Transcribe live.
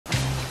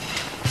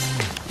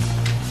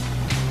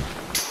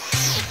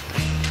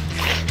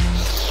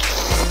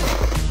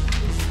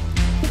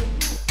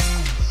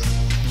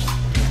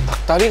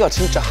닭다리가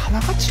진짜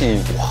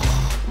하나같이 와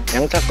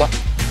양짤까?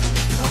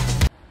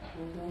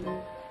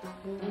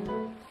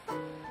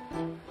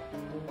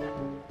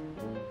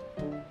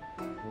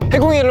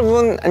 해공이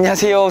여러분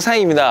안녕하세요,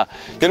 상해기입니다.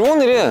 여러분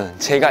오늘은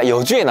제가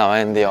여주에 나와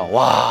있는데요.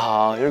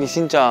 와 여기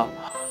진짜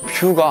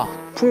뷰가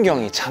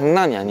풍경이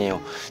장난이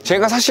아니에요.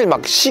 제가 사실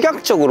막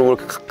시각적으로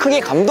크게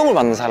감동을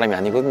받는 사람이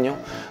아니거든요.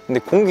 근데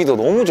공기도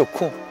너무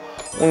좋고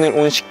오늘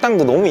온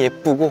식당도 너무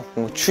예쁘고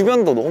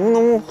주변도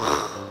너무너무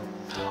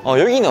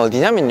여기는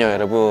어디냐면요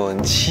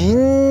여러분,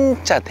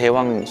 진짜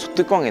대왕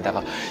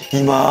소뚜껑에다가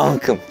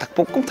이만큼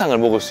닭볶음탕을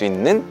먹을 수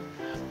있는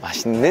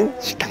맛있는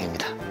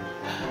식당입니다.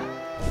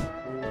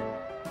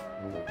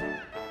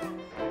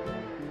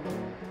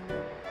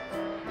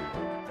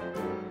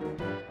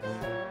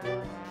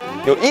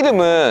 요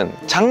이름은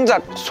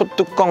장작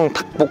소뚜껑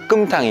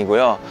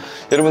닭볶음탕이고요.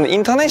 여러분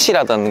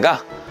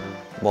인터넷이라던가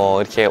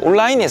뭐 이렇게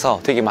온라인에서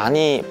되게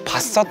많이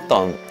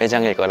봤었던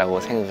매장일 거라고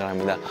생각을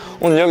합니다.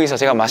 오늘 여기서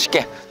제가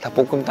맛있게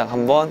닭볶음탕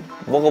한번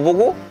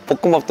먹어보고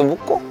볶음밥도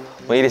먹고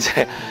뭐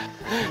이래저래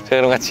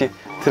저희랑 같이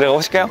들어가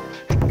보실까요?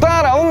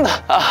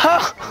 따라온다! 아하!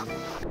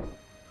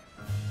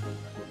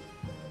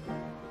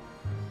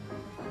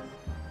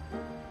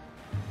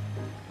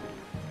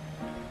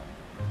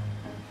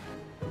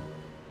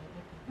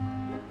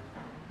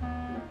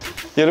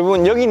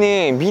 여러분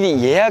여기는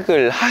미리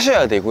예약을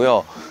하셔야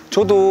되고요.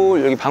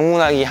 저도 여기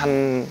방문하기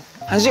한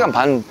 1시간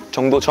반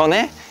정도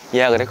전에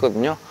예약을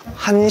했거든요.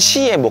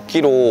 1시에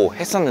먹기로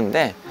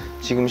했었는데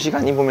지금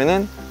시간이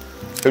보면은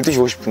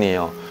 12시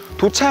 50분이에요.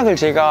 도착을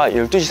제가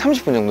 12시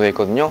 30분 정도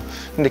했거든요.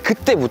 근데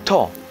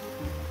그때부터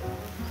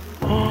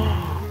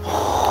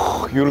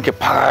이렇게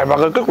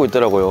바글바글 끓고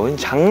있더라고요.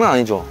 장난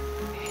아니죠?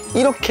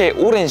 이렇게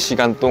오랜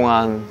시간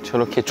동안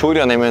저렇게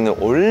졸여내면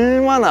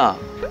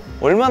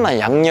얼마나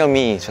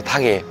양념이 저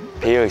닭에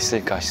배어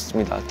있을까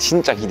싶습니다.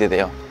 진짜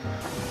기대돼요.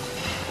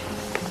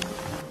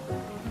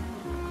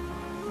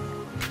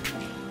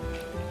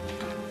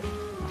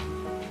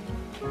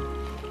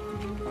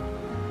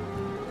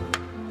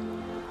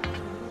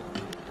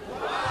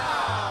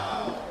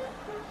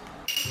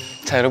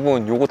 자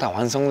여러분, 요거 다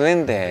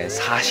완성되는데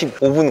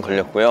 45분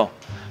걸렸고요.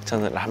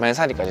 저는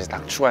라면사리까지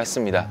딱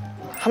추가했습니다.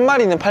 한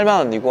마리는 8만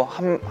원이고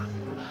한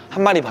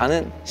마리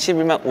반은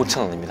 11만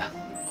 5천 원입니다.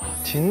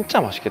 진짜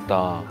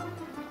맛있겠다.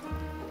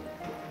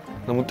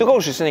 너무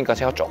뜨거울 수 있으니까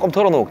제가 조금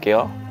덜어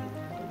놓을게요.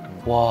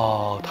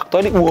 와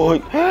닭다리, 우와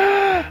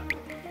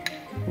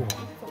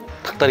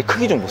닭다리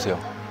크기 좀 보세요.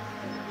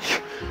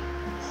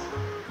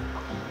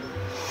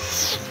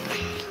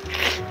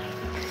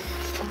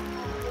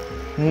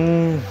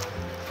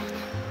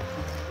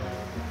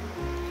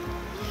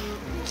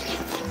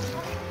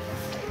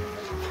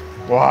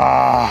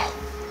 와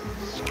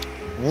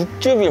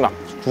육즙이 막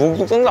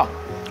뚝뚝 뜬다.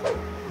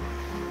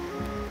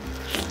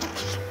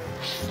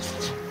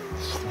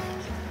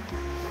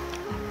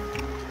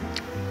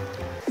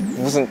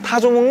 무슨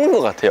타조 먹는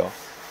것 같아요.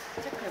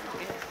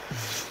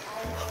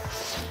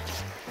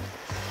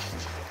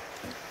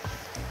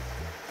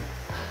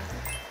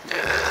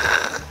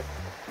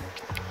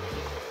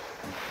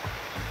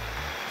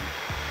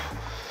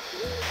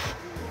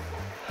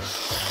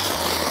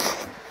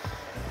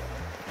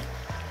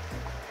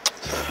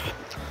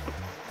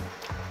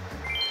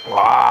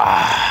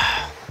 와.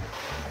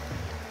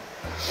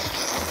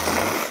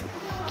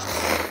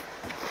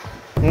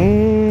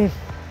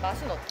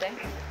 맛은 어때?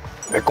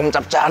 매콤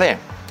짭짤해.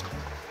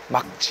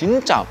 막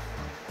진짜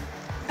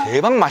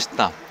대박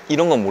맛있다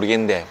이런 건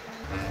모르겠는데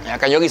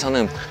약간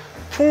여기서는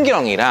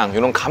풍경이랑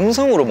이런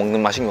감성으로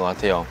먹는 맛인 것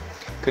같아요.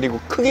 그리고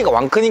크기가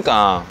왕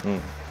크니까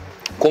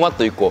그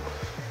맛도 있고.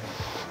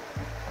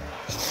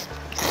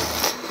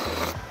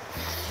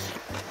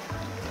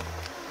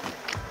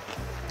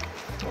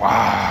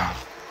 와.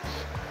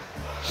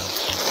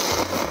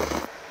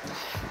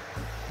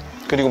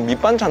 그리고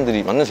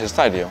밑반찬들이 완전 제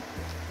스타일이에요.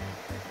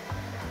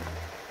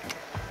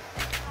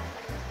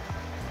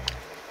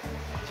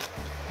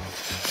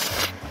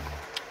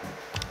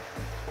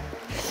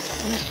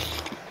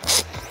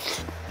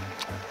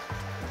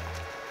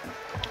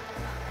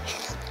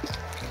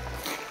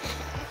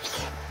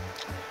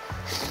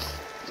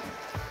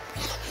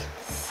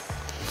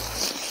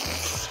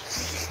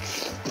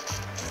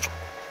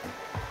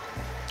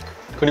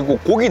 그리고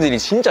고기들이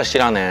진짜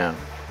실하네.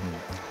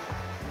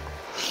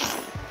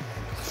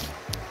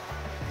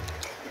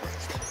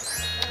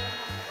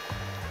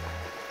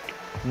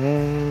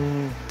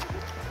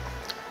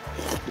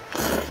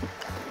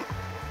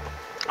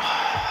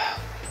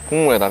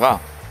 국물에다가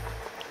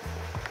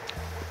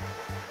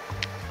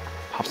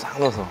밥 싹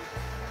넣어서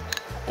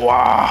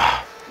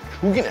와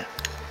죽이네.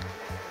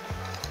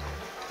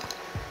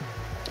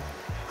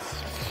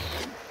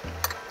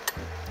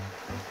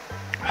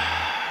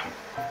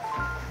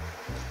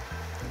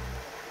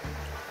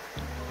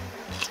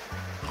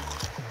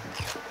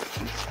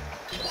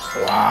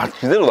 와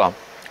제대로다.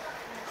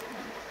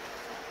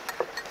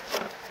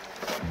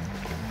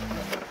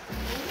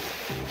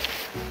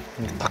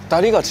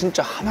 닭다리가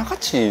진짜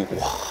하나같이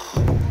와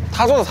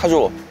타조다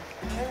타조.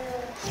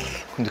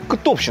 근데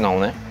끝도 없이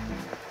나오네.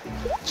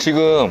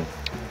 지금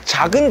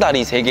작은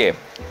다리 3개,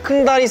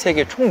 큰 다리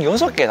 3개, 총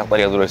 6개의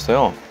닭다리가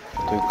들어있어요.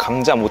 또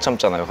감자 못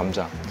참잖아요,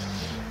 감자.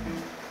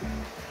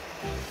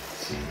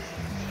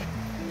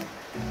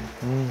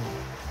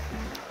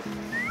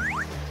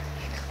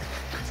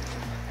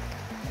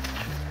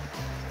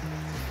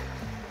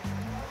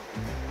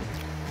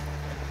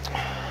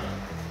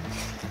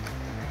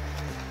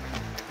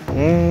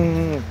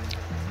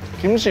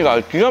 김치가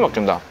기가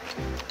막힌다.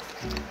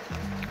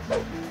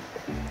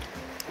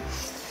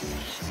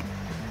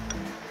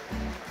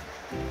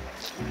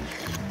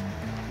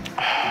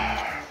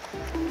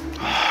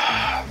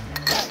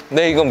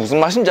 네, 이거 무슨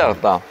맛인지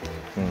알았다.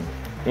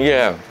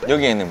 이게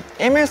여기에는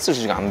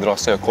MSG가 안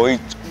들어갔어요. 거의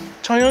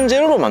천연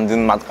재료로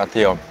만든 맛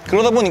같아요.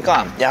 그러다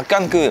보니까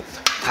약간 그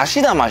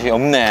다시다 맛이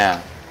없네.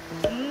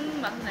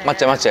 맞네.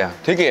 맞지, 맞지?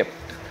 되게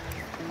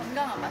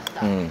건강한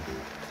맛이다.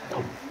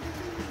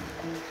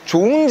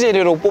 좋은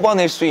재료로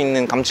뽑아낼 수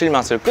있는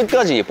감칠맛을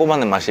끝까지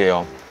뽑아낸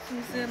맛이에요.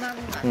 슴슴한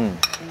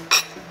맛.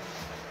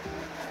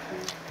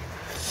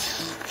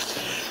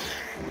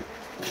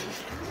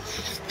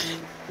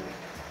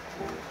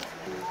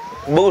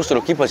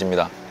 먹을수록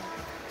깊어집니다.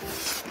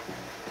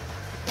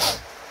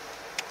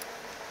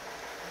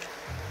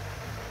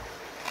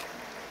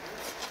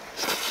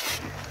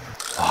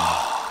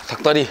 와,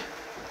 닭다리.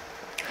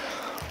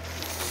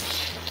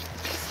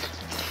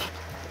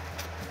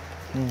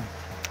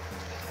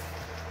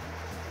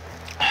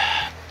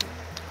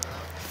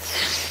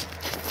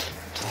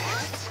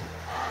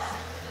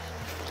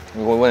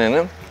 그리고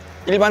이번에는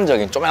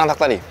일반적인 조그만한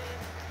닭다리.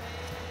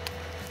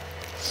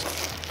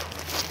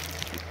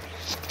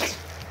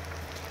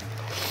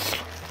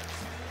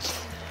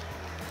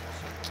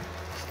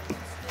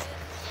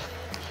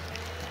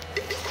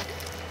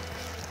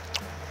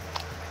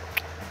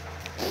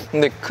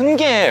 근데 큰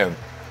게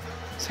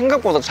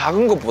생각보다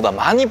작은 것보다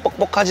많이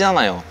뻑뻑하진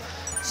않아요.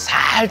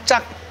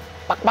 살짝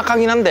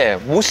빡빡하긴 한데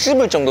못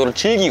씹을 정도로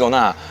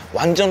질기거나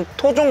완전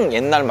토종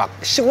옛날 막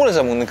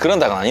시골에서 먹는 그런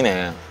닭은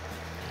아니네.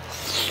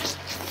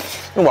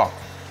 이거 봐.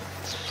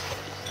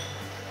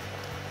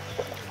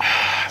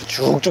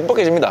 쭉쭉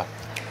뻗겨집니다.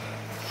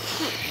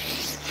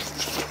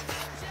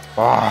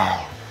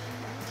 와.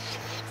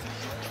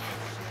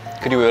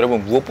 그리고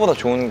여러분 무엇보다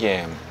좋은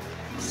게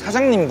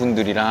사장님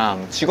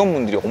분들이랑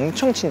직원분들이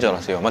엄청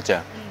친절하세요. 맞지?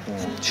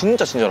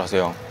 진짜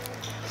친절하세요.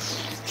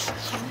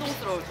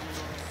 감동스러울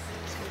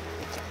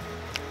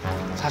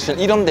정도. 사실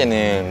이런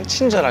데는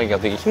친절하기가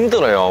되게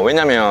힘들어요.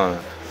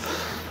 왜냐면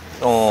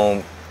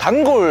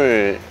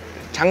단골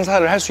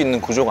장사를 할 수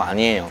있는 구조가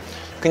아니에요.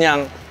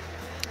 그냥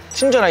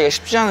친절하기가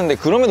쉽지 않은데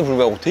그럼에도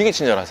불구하고 되게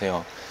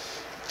친절하세요.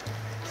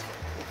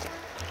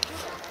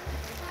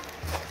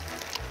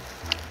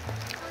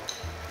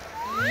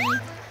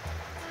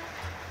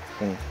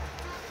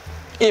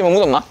 이게 뭐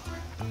묻었나?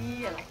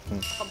 이게 다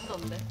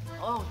묻었는데.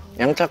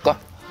 양치할까?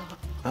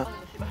 어?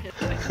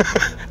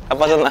 다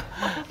빠졌나?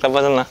 다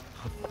빠졌나?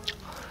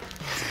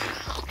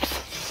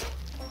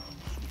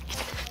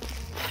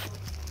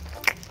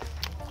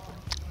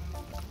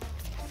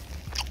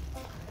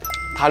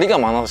 다리가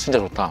많아서 진짜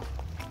좋다.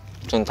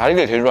 전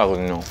다리를 제일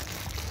좋아하거든요.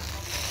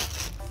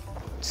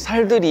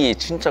 살들이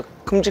진짜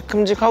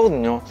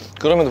큼직큼직하거든요.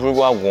 그럼에도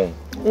불구하고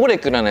오래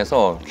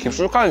끓여내서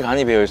깊숙하게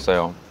간이 배어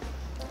있어요.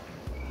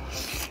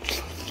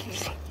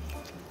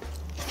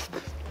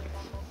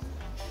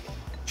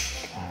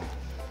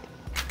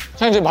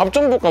 자, 이제 밥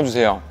좀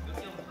볶아주세요.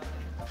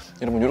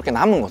 여러분, 이렇게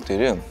남은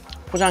것들은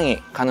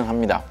포장이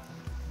가능합니다.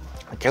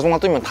 계속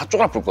놔두면 다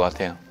쪼그라들 것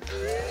같아요.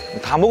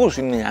 다 먹을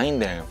수 있는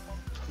양인데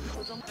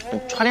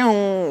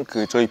촬영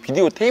저희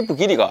비디오 테이프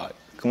길이가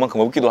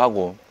그만큼 없기도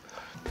하고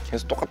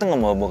계속 똑같은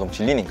것만 먹으면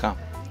질리니까.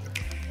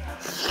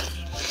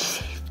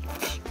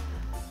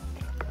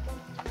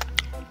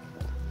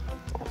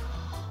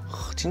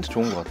 진짜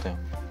좋은 것 같아요.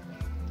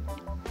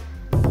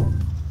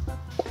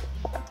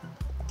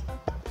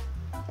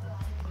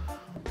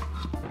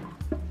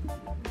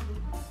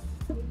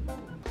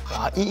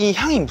 와, 이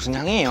향이 무슨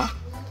향이에요?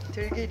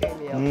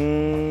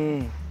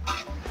 들기름이요.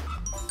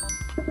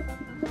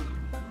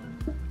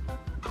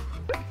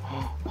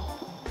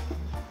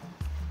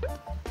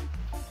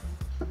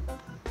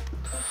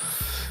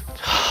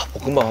 자,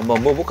 볶음밥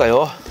한번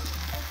먹어볼까요?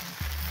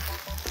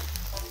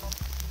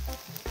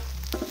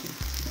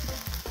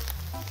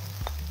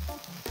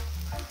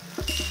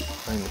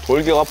 아니, 뭐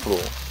돌격 앞으로.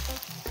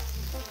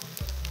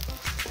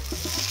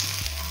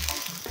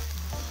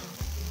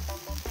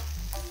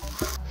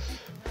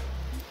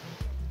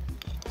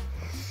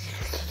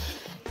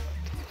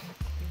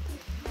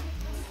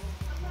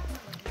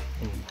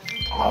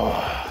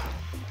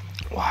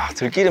 와,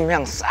 들기름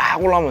향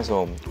싹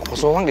올라오면서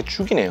고소한 게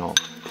죽이네요.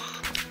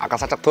 아까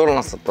살짝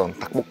덜어놨었던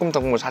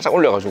닭볶음탕 국물 살짝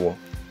올려가지고.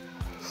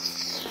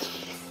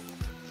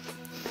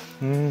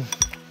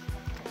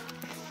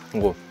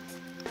 이거.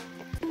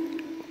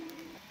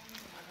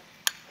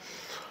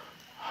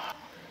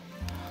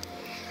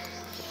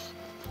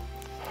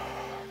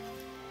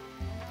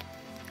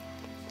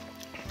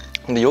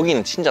 근데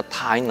여기는 진짜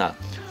다 있나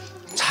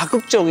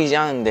자극적이지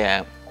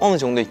않은데 어느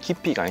정도의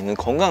깊이가 있는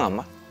건강한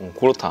맛?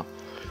 그렇다.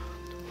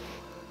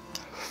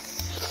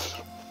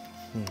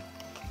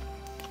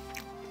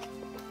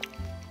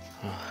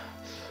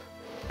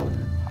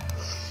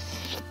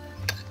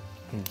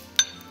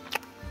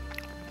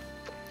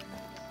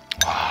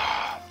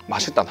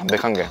 맛있다.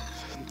 담백한 게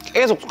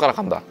계속 숟가락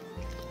간다.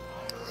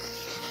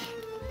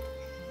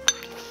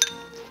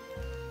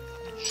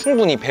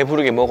 충분히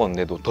배부르게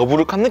먹었는데도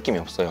더부룩한 느낌이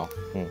없어요.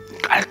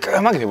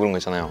 깔끔하게 배부른 거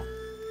있잖아요.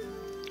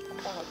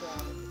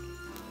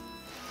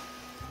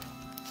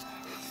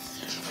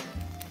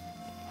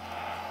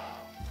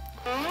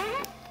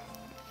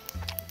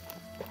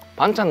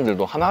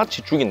 반찬들도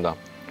하나같이 죽인다.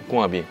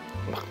 궁합이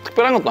막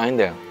특별한 것도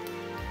아닌데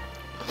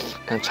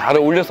그냥 잘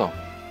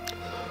어울려서.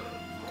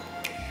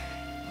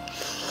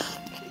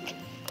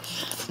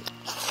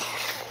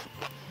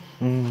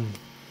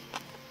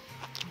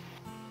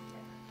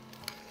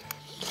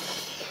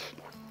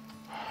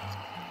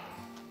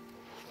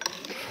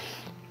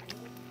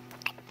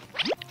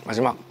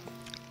 마지막.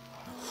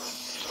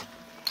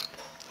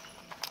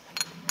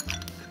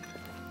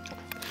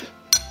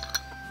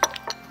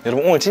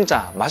 여러분 오늘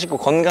진짜 맛있고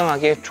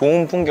건강하게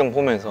좋은 풍경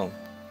보면서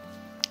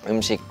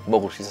음식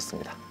먹을 수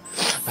있었습니다.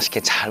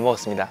 맛있게 잘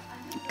먹었습니다.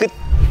 끝!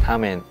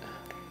 다음엔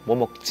뭐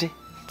먹지?